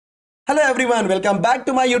Hello everyone, welcome back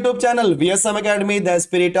to my YouTube channel VSM Academy, the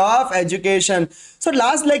spirit of education. So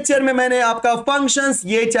last lecture में मैंने आपका functions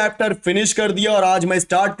ये chapter finish कर दिया और आज मैं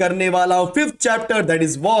स्टार्ट करने वाला हूँ fifth chapter, that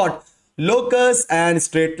is what locus and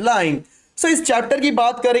straight line. So इस चैप्टर की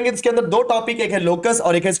बात करेंगे तो इसके अंदर दो टॉपिक, एक है लोकस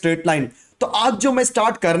और एक है स्ट्रेट लाइन. तो आज जो मैं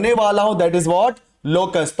स्टार्ट करने वाला हूं दैट इज व्हाट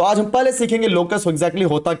लोकस. तो आज हम पहले सीखेंगे लोकस एग्जैक्टली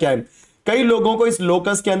होता क्या है. कई लोगों को इस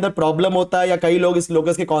लोकस के अंदर प्रॉब्लम होता है या कई लोग इस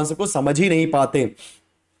लोकस के कॉन्सेप्ट को समझ ही नहीं पाते.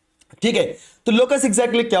 ठीक है, तो लोकस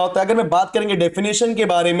एग्जैक्टली क्या होता है अगर मैं बात करेंगे डेफिनेशन के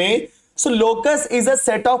बारे में. सो locus is a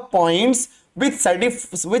set of points which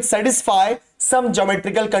satisfy some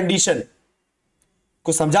geometrical condition.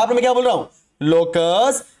 को समझा आपने मैं क्या बोल रहा हूं.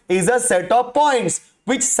 Locus is a set of points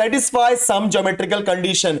which satisfy some geometrical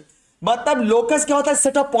condition. मतलब लोकस क्या होता है,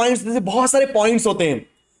 सेट ऑफ पॉइंट्स, जैसे बहुत सारे पॉइंट्स होते हैं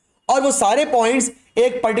और वो सारे पॉइंट्स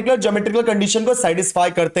एक पर्टिकुलर ज्योमेट्रिकल कंडीशन को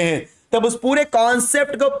सेटिस्फाई करते हैं. तब उस पूरे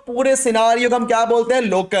कॉन्सेप्ट को, पूरे सिनारियो को हम क्या बोलते हैं,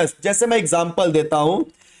 लोकस. जैसे मैं एग्जांपल देता हूं.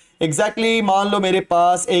 एग्जैक्टली मान लो मेरे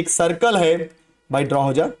पास एक सर्कल है. भाई ड्रॉ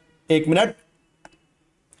हो जा, एक मिनट.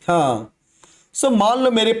 हाँ, सो मान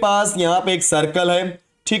लो मेरे पास यहां पे एक सर्कल है.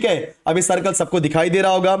 ठीक है, अब इस सर्कल सबको दिखाई दे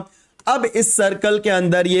रहा होगा. अब इस सर्कल के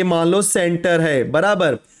अंदर ये मान लो सेंटर है,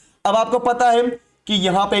 बराबर. अब आपको पता है कि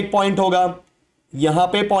यहां पे एक पॉइंट होगा, यहां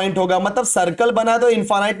पे पॉइंट होगा. मतलब सर्कल बना तो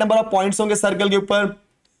इनफाइनाइट नंबर ऑफ पॉइंट्स होंगे सर्कल के ऊपर,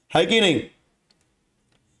 है कि नहीं.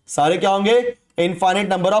 सारे क्या होंगे, इनफाइनाइट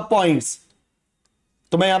नंबर ऑफ पॉइंट्स.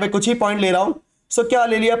 तो मैं यहां पे कुछ ही पॉइंट ले रहा हूं. सो क्या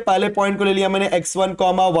ले लिया, पहले पॉइंट को ले लिया मैंने x1,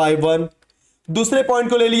 y1. दूसरे पॉइंट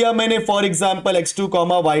को ले लिया मैंने फॉर एग्जांपल x2,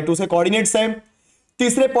 y2 से कोऑर्डिनेट्स हैं.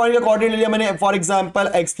 तीसरे पॉइंट का कोऑर्डिनेट ले लिया मैंने फॉर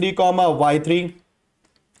एग्जांपल x3, y3.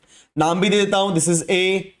 नाम भी दे देता हूं, this is a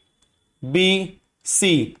b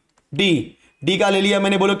c d. d का ले लिया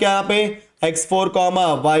मैंने, बोलो क्या यहां पे x4,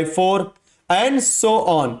 y4 and so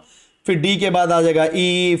on. फिर d के बाद आ जाएगा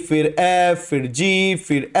e, फिर f, फिर g,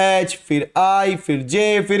 फिर h, फिर i, फिर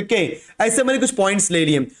j, फिर k. ऐसे मैंने कुछ पॉइंट्स ले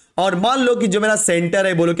लिए और मान लो कि जो मेरा सेंटर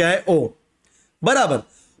है बोलो क्या है o, बराबर.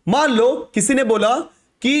 मान लो किसी ने बोला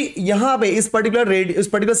कि यहां पे इस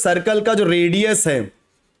पर्टिकुलर सर्कल का जो रेडियस है,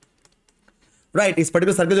 राइट, इस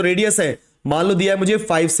पर्टिकुलर सर्कल जो रेडियस है मान लो दिया है मुझे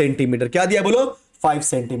 5 सेंटीमीटर. क्या दिया बोलो, 5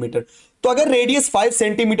 सेंटीमीटर. तो अगर रेडियस 5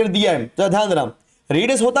 सेंटीमीटर दिया है तो ध्यान देना,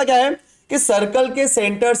 रेडियस होता क्या है कि सर्कल के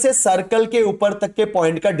सेंटर से सर्कल के ऊपर तक के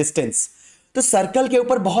पॉइंट का डिस्टेंस. तो सर्कल के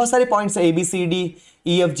ऊपर बहुत सारे पॉइंट्स है, ABCD,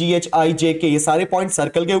 EFGH IJK, ये सारे पॉइंट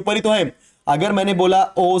सर्कल के ऊपर ही तो हैं. अगर मैंने बोला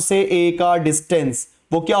O से A का डिस्टेंस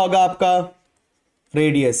वो क्या होगा आपका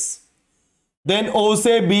रेडियस. देन O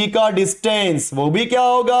से B का डिस्टेंस वो भी क्या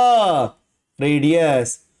होगा,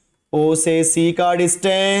 रेडियस. O से C का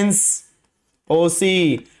distance OC,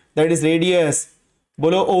 that is radius.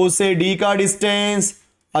 बोलो O से D का डिस्टेंस,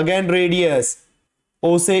 अगेन रेडियस.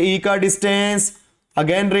 O से E का डिस्टेंस,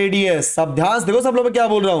 अगेन रेडियस. सब ध्यान से देखो, सब लोग मैं क्या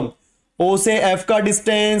बोल रहा हूं. O से F का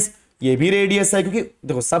डिस्टेंस ये भी रेडियस है, क्योंकि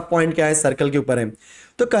देखो सब पॉइंट क्या है, सर्कल के ऊपर है.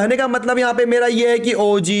 तो कहने का मतलब यहां पे मेरा ये है कि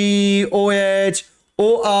OG, OH,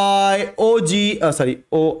 OI, OG, sorry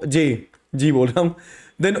OJ, जी बोल रहा हूं,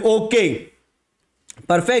 देन OK.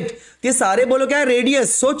 परफेक्ट. ये सारे बोलो क्या है,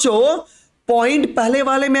 रेडियस. सोचो पॉइंट पहले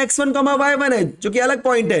वाले में x1, y1 है जो कि अलग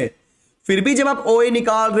पॉइंट है, फिर भी जब आप OA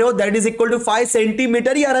निकाल रहे हो that is equal to 5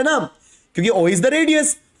 centimetre ही आ रहा है ना, क्योंकि O is the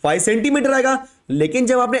radius, 5 centimetre आएगा. लेकिन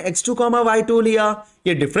जब आपने x2, y2 लिया,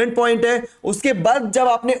 ये डिफरेंट पॉइंट है. उसके बाद जब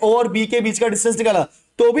आपने O और B के बीच का डिस्टेंस निकाला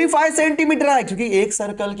तो भी 5 सेंटीमीटर आया, क्योंकि एक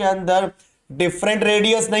सर्कल के अंदर डिफरेंट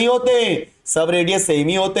रेडियस नहीं होते, सब रेडियस सेम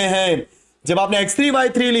ही होते हैं. जब आपने x3,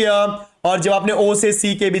 y3 लिया और जब आपने O से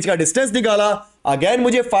C के बीच का डिस्टेंस निकाला, अगेन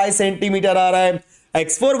मुझे 5 सेंटीमीटर आ रहा है.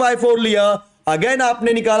 x4, y4 लिया, अगेन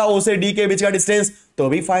आपने निकाला O से D के बीच का डिस्टेंस तो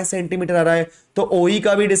भी 5 सेंटीमीटर आ रहा है. तो OE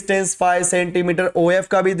का भी डिस्टेंस 5 सेंटीमीटर, OF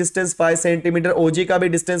का भी डिस्टेंस 5 सेंटीमीटर, OG का भी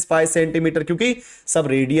डिस्टेंस 5 सेंटीमीटर, क्योंकि सब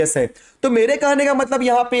रेडियस है. तो मेरे कहने का मतलब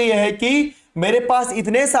यहां पे यह है कि मेरे पास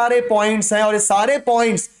इतने सारे पॉइंट्स हैं और ये सारे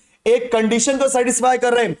पॉइंट्स एक कंडीशन को सेटिस्फाई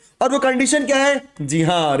कर रहे हैं. और वो कंडीशन क्या है, जी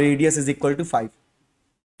हां, रेडियस इज इक्वल टू 5.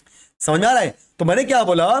 समझ आ रहा है. तो मैंने क्या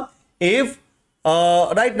बोला, इफ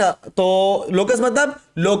राइट ना, तो लोकस मतलब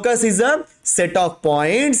locus is a set of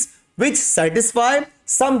points which satisfy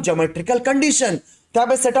some geometrical condition. तो यहां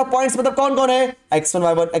पे सेट ऑफ पॉइंट्स मतलब कौन कौन है, x1,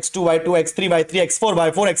 y1, x2, y2, x3, y3, x4,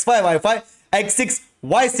 y4, x5, y5, x6,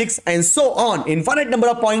 y6 and so on. Infinite number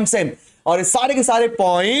of points हैं और ये सारे के सारे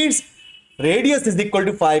points radius is equal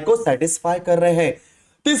to 5 को सेटिस्फाई कर रहे हैं.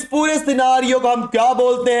 तो इस पूरे सिनारियो को हम क्या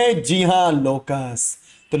बोलते हैं, जी हां, लोकस.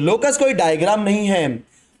 तो लोकस कोई डायग्राम नहीं है,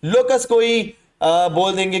 लोकस कोई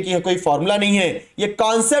बोल देंगे कि कोई फॉर्मूला नहीं है. ये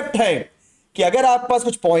कॉन्सेप्ट है कि अगर आपके पास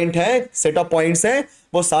कुछ पॉइंट है, सेट ऑफ पॉइंट्स हैं,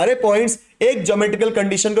 वो सारे पॉइंट्स एक ज्योमेट्रिकल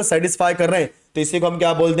कंडीशन को सेटिस्फाई कर रहे हैं, तो इसी को हम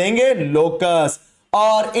क्या बोल देंगे, लोकस.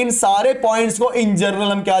 और इन सारे पॉइंट्स को इन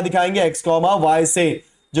जनरल हम क्या दिखाएंगे, एक्स कॉमा वाई से,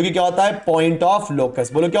 जो कि क्या होता है पॉइंट ऑफ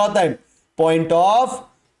लोकस। बोलो क्या होता है, पॉइंट ऑफ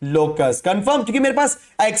लोकस। कंफर्म, क्योंकि मेरे पास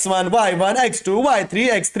x1 y1 x2 y3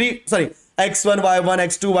 x3 sorry x1 y1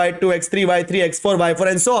 x2 y2 x3 y3 x4 y4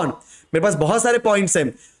 and so on. मेरे पास बहुत सारे पॉइंट्स हैं,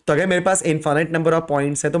 तो अगर मेरे पास इनफाइनाइट नंबर ऑफ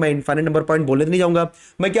पॉइंट्स है तो मैं इनफाइनाइट नंबर पॉइंट बोलने तो नहीं जाऊंगा,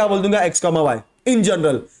 मैं क्या बोल दूंगा, x comma y in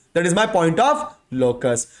general, that is my point of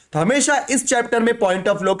locus. तो हमेशा इस चैप्टर में पॉइंट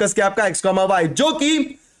ऑफ लोकस क्या आपका x कॉमा y, जो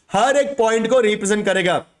कि हर एक पॉइंट को रिप्रेजेंट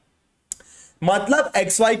करेगा। मतलब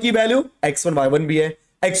xy की वैल्यू x1 y1 भी है,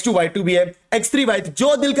 x2 y2 भी है, x3 y3,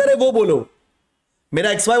 जो दिल करे वो बोलो,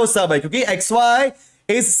 मेरा xy वो सब है, क्योंकि xy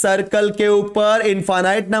इस सर्कल के ऊपर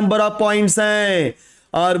इनफाइनाइट नंबर ऑफ पॉइंट्स हैं,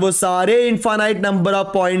 और वो सारे इनफाइनाइट नंबर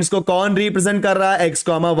ऑफ पॉइंट्स को कौन रिप्रेजेंट कर रहा है, x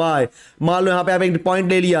कॉमा y। मान लो यहां पे आप एक पॉइंट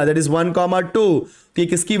ले लिया, दैट इज 1, 2, तो ये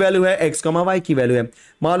किसकी वैल्यू है, x कॉमा y की वैल्यू है।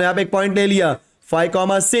 मान लो यहां पे एक पॉइंट ले लिया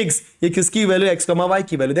 5, 6, ये किसकी वैल्यू, x कॉमा y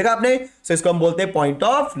की वैल्यू, देखा आपने। सो इसको हम बोलते हैं पॉइंट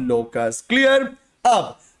ऑफ लोकस। क्लियर।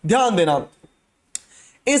 अब ध्यान देना,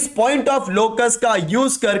 इस पॉइंट ऑफ लोकस का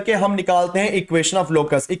यूज करके हम निकालते हैं equation of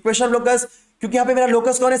locus. Equation of locus, क्योंकि यहां पे मेरा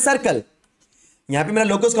लोकस कौन है, सर्कल। यहां पे मेरा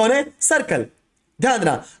लोकस कौन है, सर्कल। ध्यान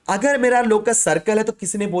देना, अगर मेरा लोकस सर्कल है तो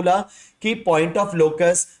किसी ने बोला कि पॉइंट ऑफ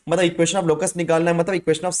लोकस मतलब इक्वेशन ऑफ लोकस निकालना है, मतलब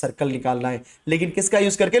इक्वेशन ऑफ सर्कल निकालना है, लेकिन किसका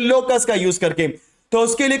यूज करके, लोकस का यूज करके। तो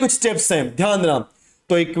उसके लिए कुछ स्टेप्स हैं, ध्यान देना।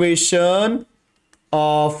 तो इक्वेशन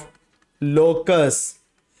ऑफ लोकस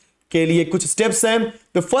के लिए कुछ स्टेप्स हैं।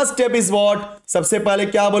 तो फर्स्ट स्टेप इज व्हाट, सबसे पहले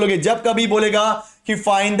क्या बोलोगे, जब कभी बोलेगा कि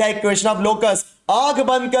find the equation of locus, आंख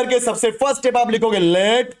बंद करके सबसे फर्स्ट स्टेप आप लिखोगे,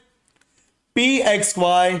 late P x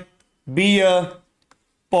Y be a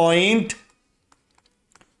point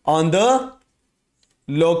on the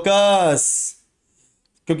locus.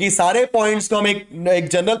 क्योंकि सारे पॉइंट्स को हम एक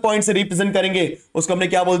जनरल पॉइंट से रिप्रेजेंट करेंगे, उसको हमने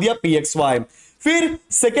क्या बोल दिया, पी एक्स वाई। फिर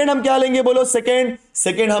सेकेंड हम क्या लेंगे, बोलो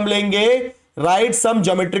सेकेंड हम लेंगे राइट सम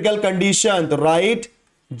ज्योमेट्रिकल कंडीशन। तो राइट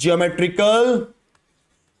ज्योमेट्रिकल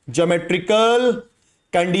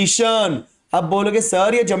कंडीशन। अब बोलोगे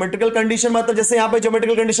सर ये ज्योमेट्रिकल कंडीशन मतलब, जैसे यहां पे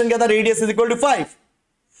ज्योमेट्रिकल कंडीशन क्या था, रेडियस इज इक्वल टू 5।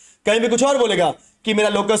 कहीं भी कुछ और बोलेगा कि मेरा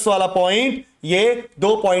लोकस वाला पॉइंट ये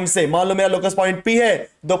दो पॉइंट से, मान लो मेरा लोकस पॉइंट P है,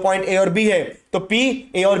 दो पॉइंट A और B है, तो P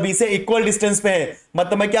A और B से इक्वल डिस्टेंस पे है,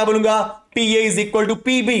 मतलब मैं क्या बोलूंगा, PA is equal to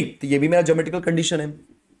PB। तो ये भी मेरा ज्योमेट्रिकल कंडीशन है,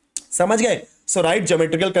 समझ गए। सो राइट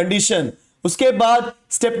ज्योमेट्रिकल कंडीशन। उसके बाद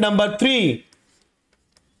step number 3,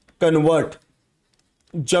 convert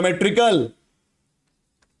geometrical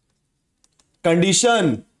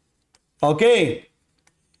condition okay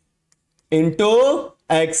into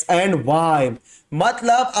x and Y.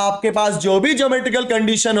 मतलब आपके पास जो भी ज्योमेट्रिकल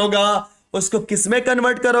कंडीशन होगा उसको किस में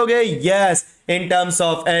कन्वर्ट करोगे, yes, in terms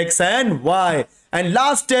of x and Y. And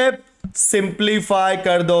last step simplify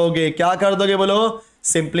कर दोगे। क्या कर दोगे, बोलो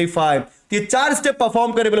सिंप्लीफाई। तो ये 4 स्टेप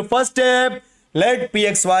परफॉर्म करे, बोलो first step late P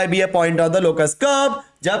x Y B A point of the locus. कब,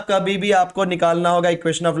 जब कभी भी आपको निकालना होगा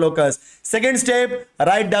equation of locus. Second step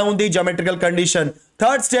write down the geometrical condition.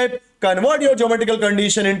 Third step convert your geometrical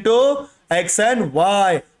condition into x and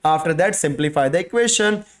Y. After that simplify the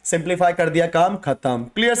equation. Simplify कर दिया, काम खत्म।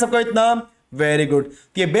 क्लियर सबको इतना, वेरी गुड।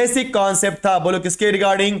 ये बेसिक कॉन्सेप्ट था, बोलो किसके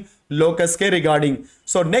रिगार्डिंग, लोकस के रिगार्डिंग।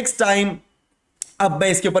 सो नेक्स्ट टाइम अब मैं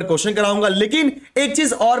इसके ऊपर क्वेश्चन कराऊंगा, लेकिन एक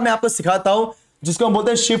चीज और मैं आपको सिखाता हूं जिसको हम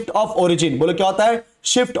बोलते हैं शिफ्ट ऑफ ओरिजिन। बोलो क्या होता है,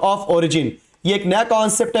 शिफ्ट ऑफ ओरिजिन। ये एक नया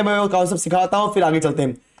कॉन्सेप्ट है, मैं वो कॉन्सेप्ट सिखाता हूं, फिर आगे चलते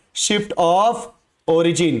हैं। Shift of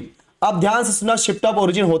origin. अब ध्यान से सुनना, शिफ्ट ऑफ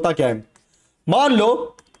ओरिजिन होता क्या है। मान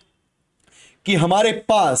लो कि हमारे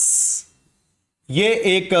पास ये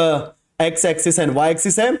एक x axis and Y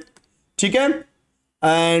axis है, ठीक है,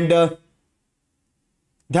 एंड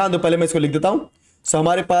ध्यान दो, पहले मैं इसको लिख देता हूं। सो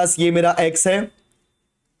हमारे पास ये मेरा एक्स है,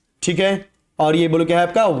 ठीक है, और ये बोलो क्या है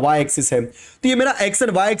आपका वाई एक्सिस है। तो ये मेरा एक्स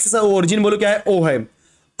एंड वाई एक्सिस है, ओरिजिन बोलो क्या है, ओ है।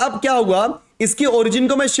 अब क्या हुआ, इसकी ओरिजिन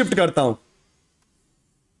को मैं शिफ्ट करता हूं।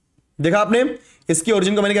 देखा आपने, इसकी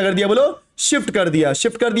ओरिजिन को मैंने क्या कर दिया, बोलो शिफ्ट कर दिया।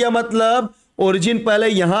 शिफ्ट कर दिया मतलब ओरिजिन पहले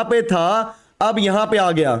यहां पे था, अब यहां पे आ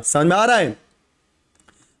गया। समझ में आ रहा है,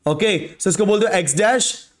 ओके। सो इसको बोल दो एक्स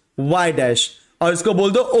डैश वाई डैश, और इसको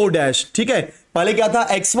बोल दो ओ डैश, ठीक है। पहले क्या था,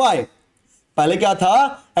 एक्स वाई, पहले क्या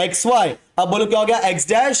था एक्स वाई, अब बोलो क्या हो गया, एक्स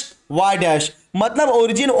डैश वाई डैश। मतलब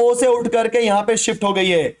ओरिजिन ओ से उठ करके यहां पे शिफ्ट हो गई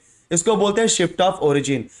है, इसको बोलते हैं शिफ्ट ऑफ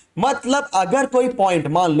ओरिजिन। मतलब अगर कोई पॉइंट,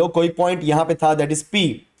 मान लो कोई पॉइंट यहां पे था, दैट इज पी,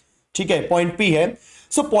 ठीक है, पॉइंट पी है।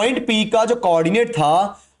 सो पॉइंट पी का जो कोऑर्डिनेट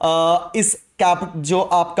था, इस कैप जो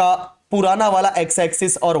आपका पुराना वाला एक्स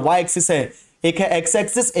एक्सिस और वाई एक्सिस है, एक है एक्स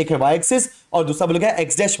एक्सिस, एक है वाई एक्सिस, और दूसरा बोलोगे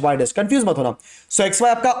x dash Y dash. Confuse मत होना। सो एक्स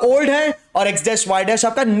वाई आपका ओल्ड है और एक्स डैश वाई डैश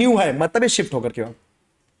आपका न्यू है, मतलब ये शिफ्ट होकर के,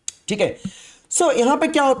 ठीक है। सो यहां पे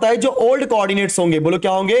क्या होता है, जो ओल्ड कोऑर्डिनेट्स होंगे, बोलो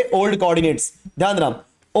क्या होंगे, ओल्ड कोऑर्डिनेट्स, ध्यान देना,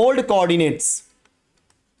 ओल्ड कोऑर्डिनेट्स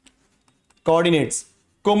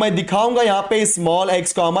को मैं दिखाऊंगा यहां पे small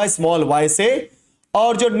x comma small Y से,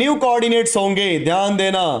 और जो न्यू कोऑर्डिनेट्स होंगे, ध्यान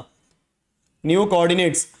देना, न्यू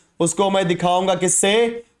कोऑर्डिनेट्स उसको मैं दिखाऊंगा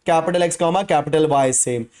किससे, capital x comma capital Y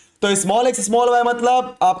से। तो स्मॉल एक्स स्मॉल वाई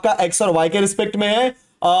मतलब आपका एक्स और वाई के रिस्पेक्ट में है,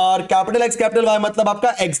 और कैपिटल एक्स कैपिटल वाई मतलब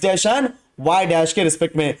आपका x dash and Y dash के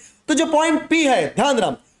रिस्पेक्ट में। तो जो पॉइंट पी है, ध्यान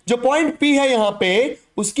देना, जो पॉइंट पी है यहां पे,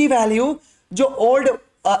 उसकी वैल्यू जो old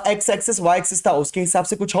x axis Y axis था उसके हिसाब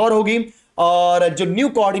से कुछ और होगी, और जो न्यू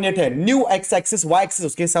कोऑर्डिनेट है, new x axis Y axis,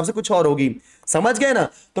 उसके हिसाब से कुछ और होगी। समझ गए ना।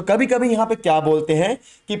 तो कभी कभी यहां पे क्या बोलते हैं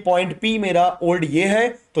कि पॉइंट पी मेरा ओल्ड ये है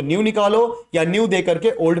तो न्यू निकालो, या न्यू दे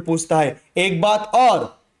करके ओल्ड पूछता है। एक बात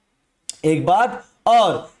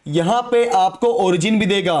और यहां पे आपको ओरिजिन भी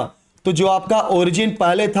देगा। तो जो आपका ओरिजिन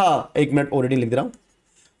पहले था, एक मिनट ओरिजिन लिख दे रहा हूं,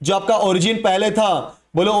 जो आपका ओरिजिन पहले था,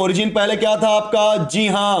 बोलो ओरिजिन पहले क्या था आपका, जी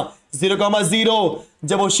हां 0,0।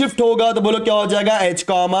 जब वो शिफ्ट होगा तो बोलो क्या हो जाएगा, h,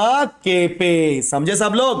 k पे। समझे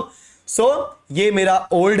सब लोग। सो ये मेरा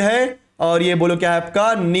ओल्ड है और ये बोलो क्या है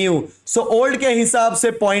आपका न्यू। सो ओल्ड के हिसाब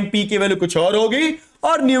से पॉइंट पी की वैल्यू कुछ और होगी,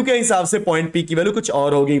 और न्यू के हिसाब से पॉइंट पी की वैल्यू कुछ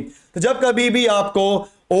और होगी। तो जब कभी भी आपको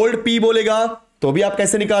ओल्ड पी बोलेगा तो भी आप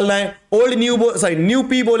कैसे निकालना है, ओल्ड न्यू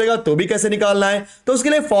पी बोलेगा तो भी कैसे निकालना है। तो उसके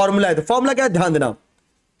लिए फॉर्मूला है। तो फॉर्मूला क्या है, ध्यान देना,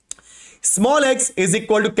 small x is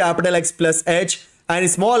equal to capital X plus h and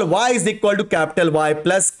small y is equal to capital Y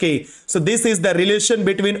plus k. So this is the relation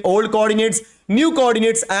between old coordinates, new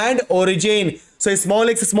coordinates and origin. So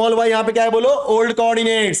small x small y यहां पे क्या है बोलो, old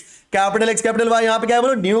coordinates, capital X capital Y यहां पे क्या है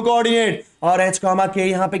बोलो, new coordinate, और h, k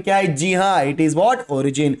यहां पे क्या है, जी हां it is what,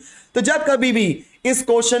 origin. तो जब कभी भी इस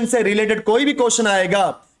क्वेश्चन से रिलेटेड कोई भी क्वेश्चन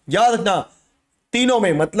आएगा, याद रखना तीनों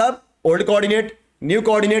में, मतलब ओल्ड कोऑर्डिनेट, न्यू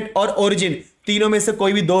कोऑर्डिनेट और ओरिजिन, तीनों में से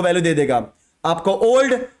कोई भी दो वैल्यू दे देगा। आपको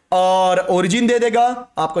ओल्ड और ओरिजिन दे देगा,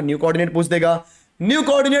 आपको न्यू कोऑर्डिनेट पूछ देगा, न्यू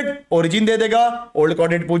कोऑर्डिनेट ओरिजिन दे देगा, ओल्ड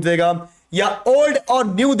कोऑर्डिनेट पूछ देगा, या ओल्ड और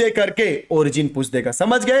न्यू दे करके ओरिजिन पूछ देगा।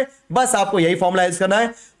 समझ गए। बस आपको यही फॉर्मूला यूज करना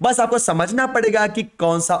है। बस आपको समझना पड़ेगा कि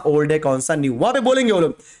कौन सा ओल्ड है कौन सा न्यू। वहां पे बोलेंगे वो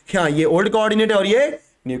लोग, हाँ ये ओल्ड कोऑर्डिनेट है और ये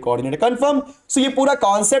न्यू कोऑर्डिनेट, कंफर्म। सो ये पूरा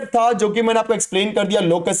कॉन्सेप्ट था जो कि मैंने आपको एक्सप्लेन कर दिया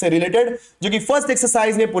लोकस से रिलेटेड, जो कि फर्स्ट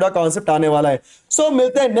एक्सरसाइज में पूरा कॉन्सेप्ट आने वाला है। सो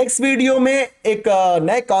मिलते हैं नेक्स्ट वीडियो में एक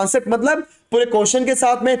नए कॉन्सेप्ट, मतलब पूरे क्वेश्चन के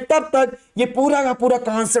साथ में। तब तक ये पूरा का पूरा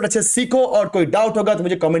कॉन्सेप्ट अच्छे सीखो, और कोई डाउट होगा तो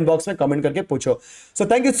मुझे कमेंट बॉक्स में कमेंट करके पूछो। So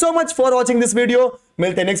thank you so much for watching this video.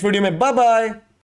 मिलते हैं नेक्स्ट वीडियो में, बाय बाय।